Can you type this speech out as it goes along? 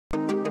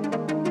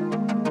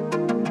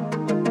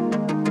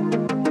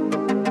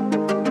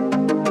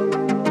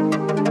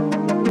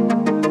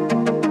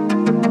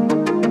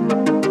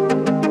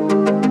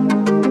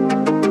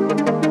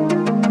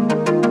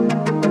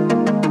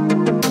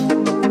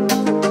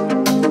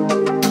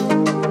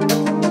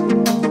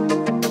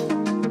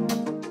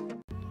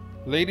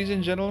ladies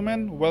and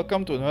gentlemen,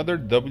 welcome to another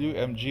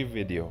WMG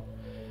video.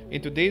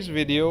 In today's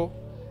video,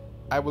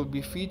 I will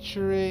be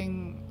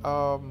featuring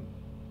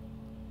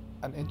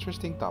an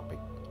interesting topic.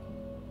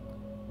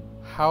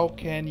 How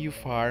can you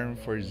farm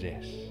for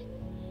Zes?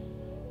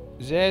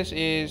 Zes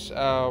is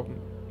a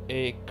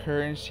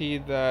currency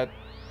that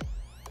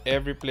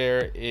every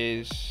player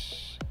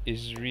is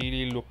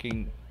really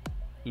looking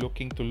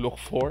to look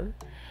for.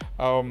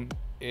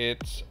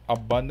 It's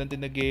abundant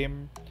in the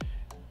game.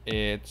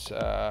 It's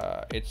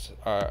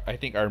I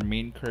think our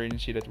main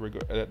currency that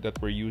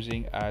we're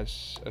using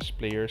as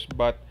players.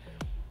 But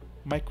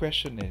my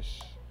question is,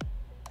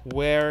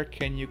 where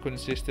can you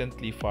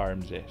consistently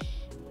farm Zes?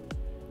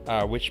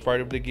 Which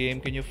part of the game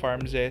can you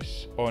farm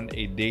Zes on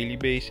a daily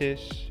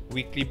basis,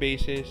 weekly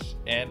basis,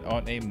 and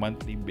on a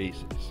monthly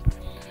basis?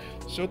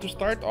 So to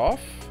start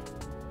off,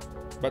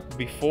 but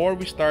before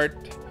we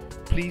start,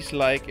 please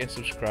like and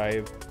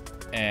subscribe,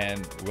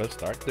 and we'll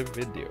start the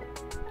video.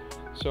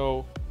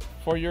 So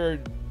for your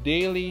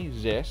daily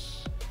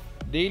Zes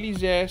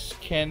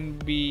can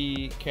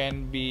be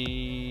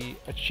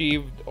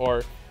achieved,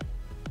 or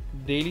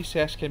daily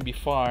Zes can be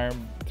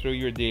farmed through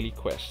your daily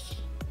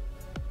quests.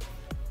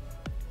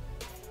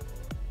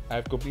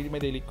 I've completed my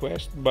daily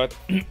quest, but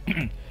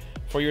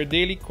for your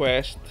daily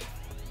quest,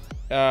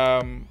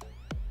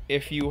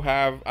 if you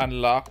have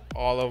unlocked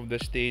all of the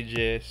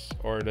stages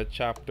or the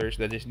chapters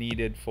that is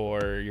needed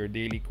for your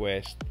daily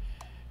quest,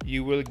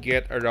 you will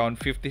get around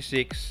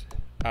 56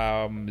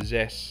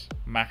 Zes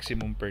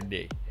maximum per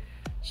day.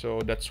 So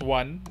that's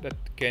one that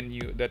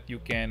you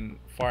can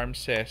farm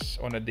Zes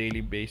on a daily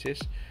basis.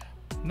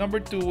 Number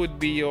two would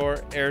be your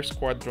air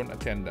squadron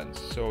attendance.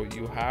 So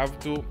you have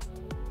to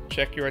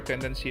check your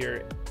attendance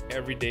here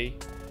every day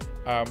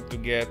to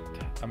get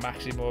a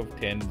maximum of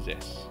 10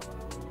 Zes.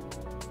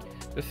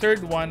 The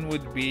third one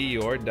would be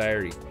your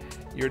diary.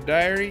 Your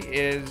diary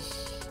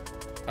is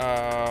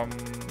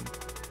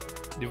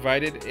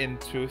divided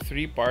into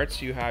three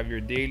parts. You have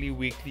your daily,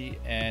 weekly,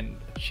 and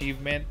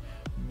achievement,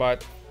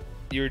 but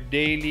your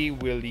daily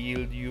will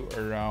yield you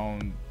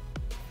around,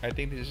 I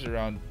think this is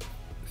around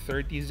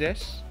 30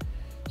 Zes.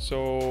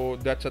 So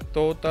that's a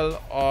total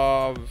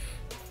of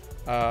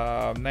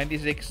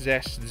 96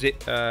 Zes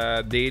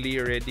daily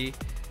already,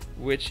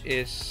 which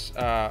is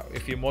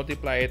if you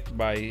multiply it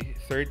by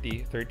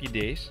 30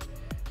 days,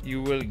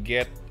 you will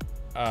get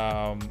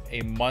a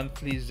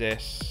monthly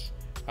Zes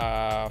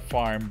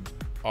farm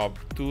of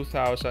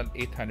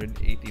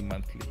 2,880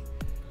 monthly.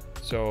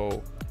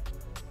 So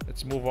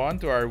let's move on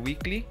to our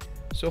weekly.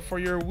 So for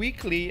your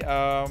weekly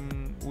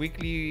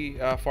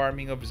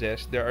farming of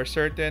Zes, there are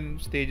certain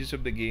stages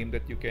of the game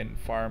that you can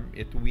farm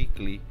it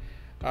weekly.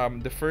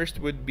 The first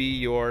would be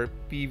your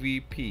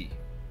PvP.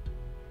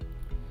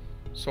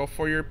 So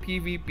for your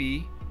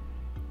PvP,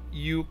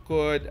 you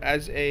could,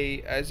 as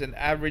an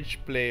average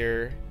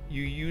player,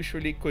 you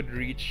usually could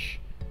reach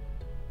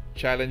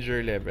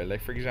challenger level.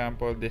 Like for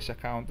example, this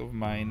account of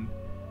mine,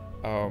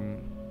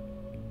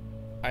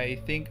 I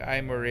think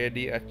I'm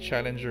already at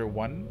challenger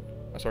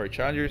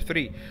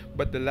 3,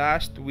 but the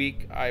last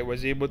week I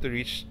was able to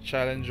reach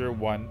challenger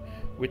 1,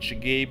 which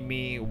gave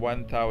me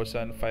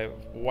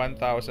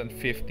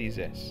 1,050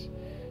 Zes.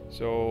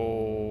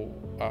 So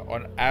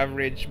on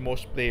average,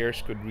 most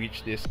players could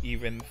reach this,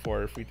 even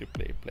for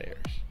free-to-play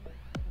players.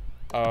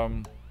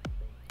 The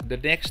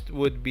next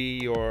would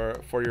be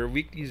for your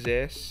weekly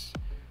Zes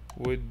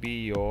would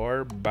be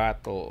your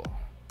battle.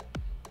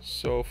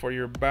 So for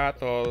your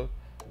battle,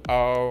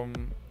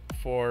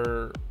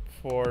 for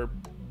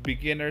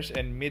beginners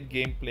and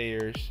mid-game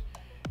players,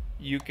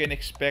 you can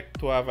expect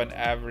to have an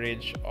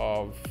average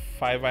of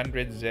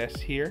 500 Zes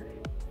here.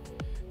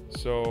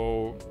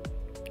 So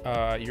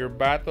your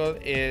battle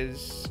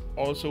is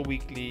also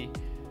weekly,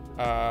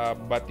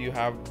 but you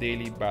have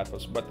daily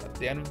battles. But at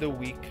the end of the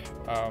week,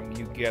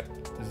 you get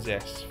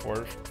Zes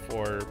for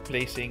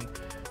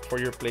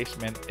your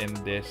placement in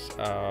this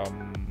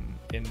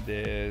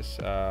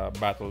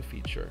battle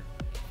feature.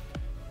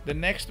 The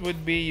next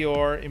would be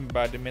your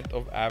Embodiment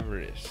of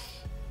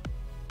Avarice.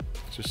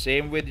 So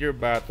same with your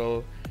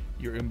battle,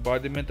 your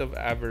Embodiment of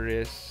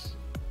Avarice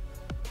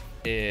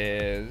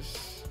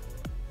is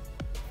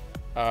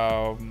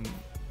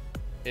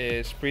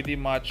pretty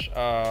much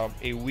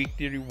a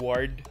weekly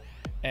reward,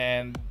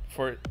 and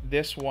for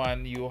this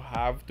one you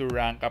have to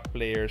rank up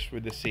players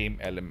with the same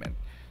element.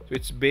 So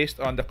it's based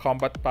on the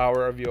combat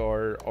power of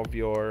your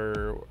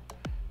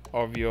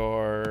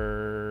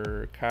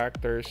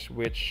characters,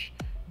 which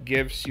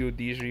gives you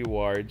these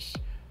rewards,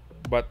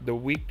 but the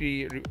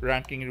weekly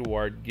ranking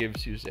reward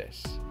gives you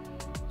Zes.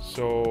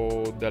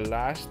 So the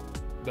last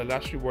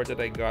reward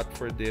that I got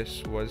for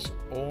this was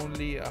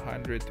only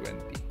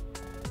 120,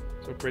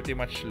 so pretty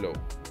much low.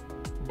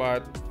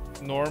 But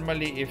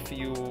normally, if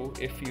you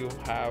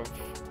have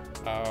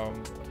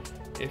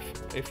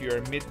if you're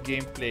a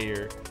mid-game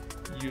player,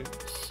 you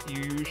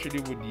usually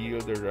would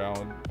yield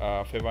around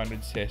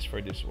 500 Zes for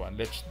this one.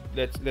 Let's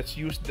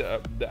use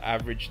the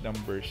average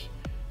numbers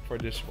for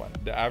this one.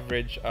 The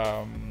average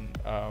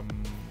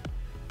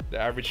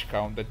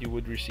count that you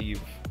would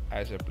receive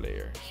as a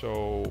player.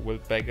 So we'll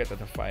peg it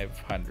at a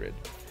 500.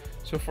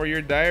 So for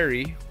your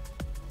diary,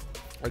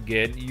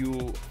 again,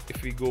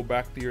 if we go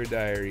back to your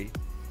diary,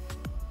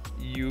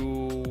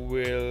 you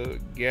will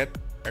get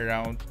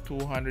around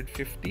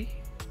 250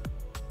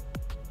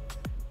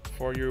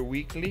 for your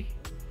weekly.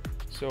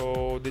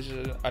 So this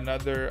is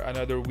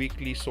another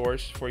weekly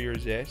source for your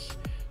zest.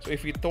 So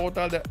if you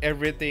total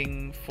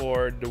everything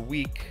for the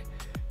week,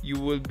 you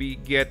will be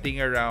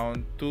getting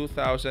around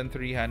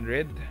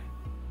 2,300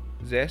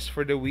 zest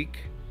for the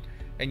week,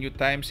 and you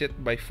times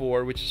it by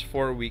 4, which is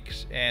 4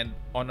 weeks, and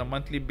on a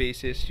monthly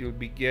basis you'll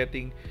be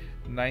getting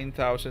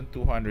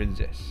 9,200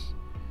 zest.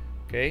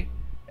 Okay,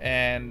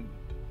 and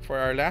for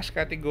our last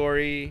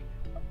category,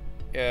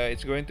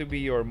 it's going to be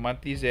your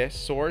monthly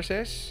zest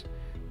sources,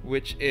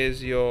 which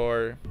is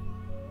your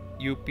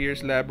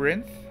Yupir's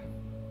Labyrinth.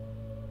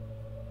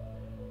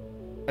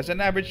 As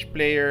an average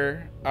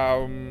player,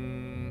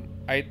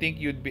 I think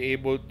you'd be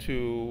able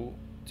to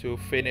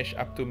finish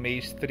up to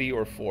maze 3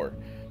 or 4,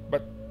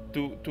 but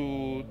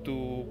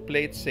to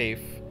play it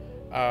safe,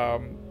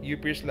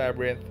 Yupir's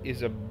Labyrinth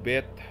is a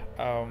bit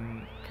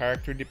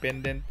character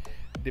dependent,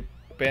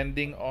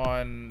 depending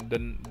on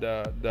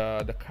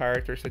the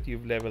characters that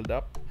you've leveled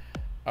up.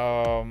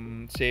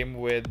 Same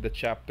with the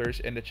chapters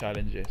and the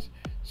challenges.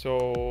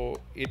 So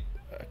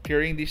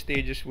clearing these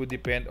stages would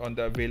depend on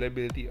the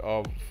availability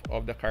of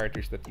the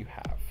characters that you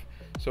have.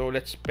 So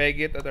let's peg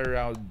it at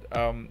around,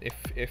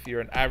 if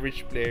you're an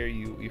average player,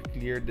 you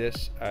clear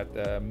this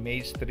at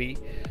maze 3.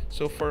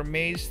 So for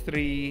maze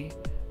 3,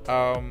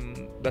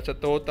 that's a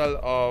total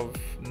of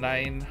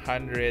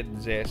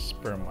 900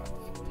 zest per month.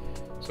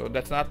 So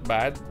that's not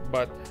bad,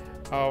 but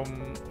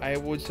I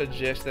would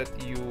suggest that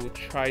you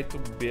try to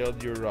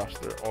build your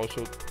roster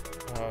also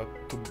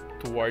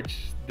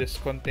towards this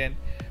content,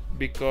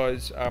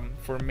 because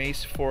for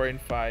maze 4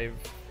 and 5,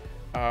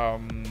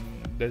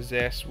 the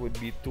zest would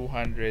be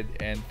 200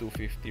 and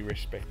 250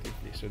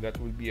 respectively. So that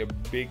would be a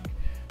big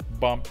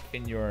bump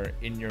in your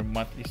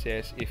monthly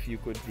zest if you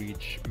could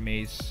reach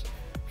maze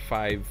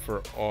 5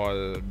 for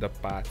all the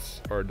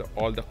paths or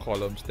all the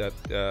columns that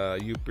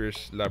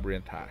Yupir's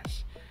Labyrinth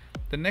has.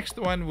 The next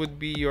one would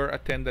be your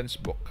attendance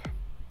book.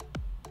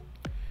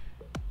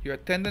 Your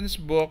attendance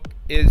book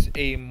is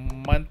a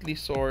monthly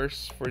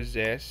source for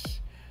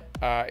zest.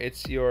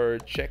 It's your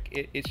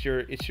it's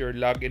your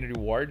login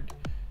reward.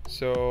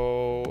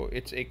 So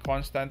it's a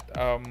constant,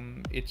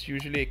 it's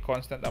usually a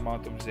constant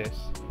amount of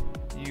zest.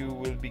 You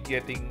will be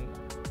getting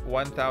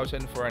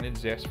 1,400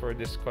 zest for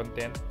this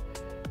content,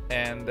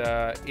 and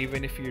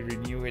even if you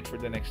renew it for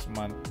the next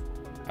month,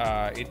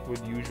 it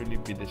would usually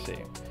be the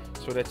same.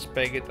 So let's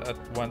peg it at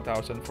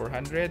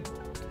 1,400.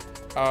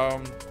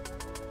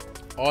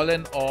 All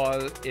in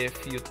all,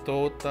 if you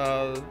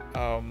total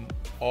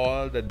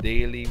all the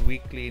daily,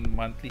 weekly, and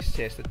monthly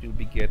zest that you'll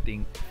be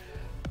getting,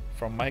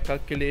 from my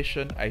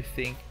calculation, I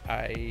think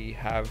I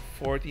have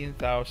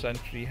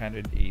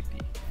 14,380.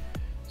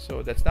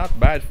 So that's not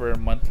bad for a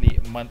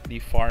monthly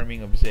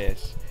farming of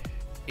zest.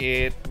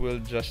 It will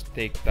just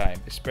take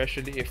time,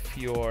 especially if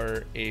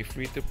you're a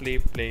free-to-play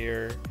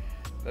player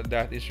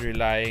that is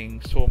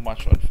relying so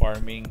much on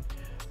farming.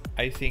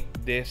 I think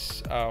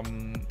this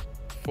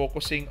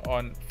focusing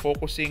on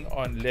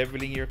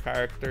leveling your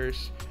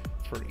characters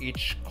for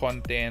each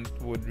content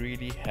would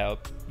really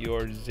help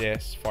your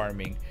zest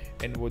farming,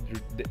 and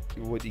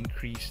would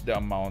increase the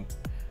amount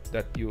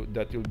that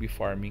you'll be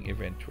farming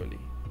eventually.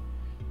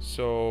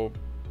 So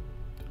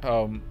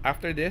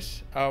after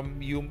this,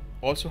 you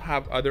also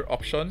have other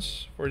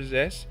options for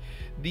zest.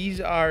 These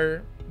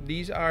are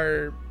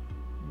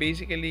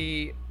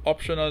basically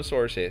optional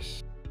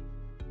sources.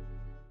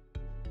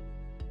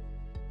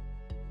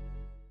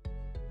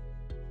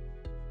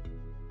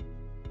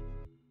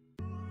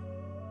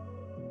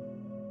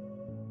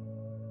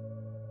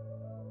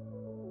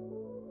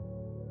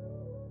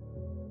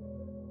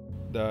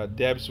 The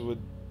devs would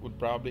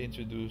probably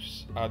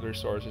introduce other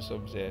sources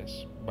of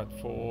zest, but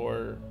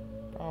for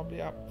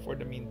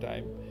the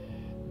meantime,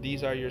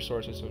 these are your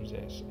sources of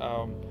zest.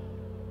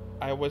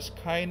 I was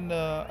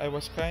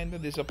kinda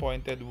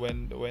disappointed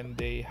when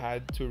they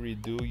had to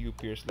redo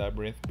Yupir's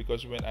Labyrinth,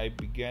 because when I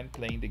began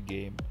playing the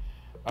game,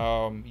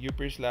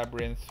 Yupir's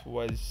Labyrinth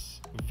was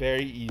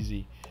very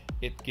easy.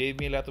 It gave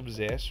me a lot of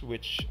zest,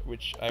 which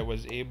I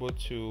was able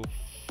to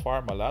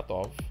farm a lot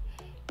of.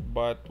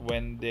 But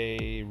when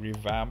they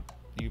revamped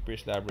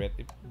Yupir's Labyrinth,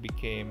 it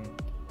became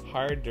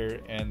harder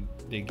and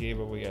they gave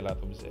away a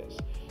lot of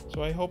zest.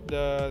 So I hope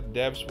the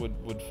devs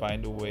would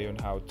find a way on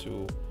how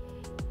to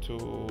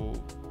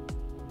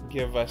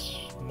give us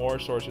more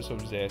sources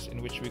of zest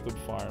in which we could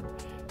farm,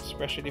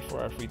 especially for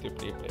our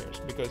free-to-play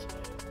players, because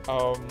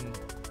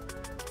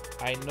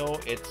I know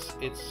it's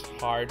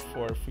hard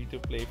for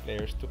free-to-play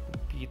players to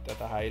compete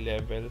at a high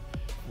level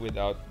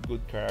without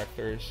good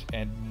characters,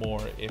 and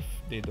more if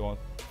they don't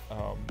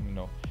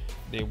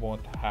they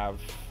won't have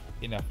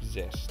enough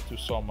zest to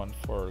summon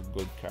for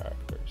good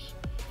characters.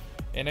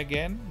 And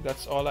again,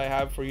 that's all I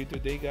have for you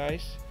today,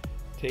 guys.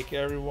 Take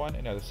care, everyone,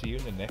 and I'll see you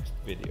in the next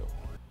video.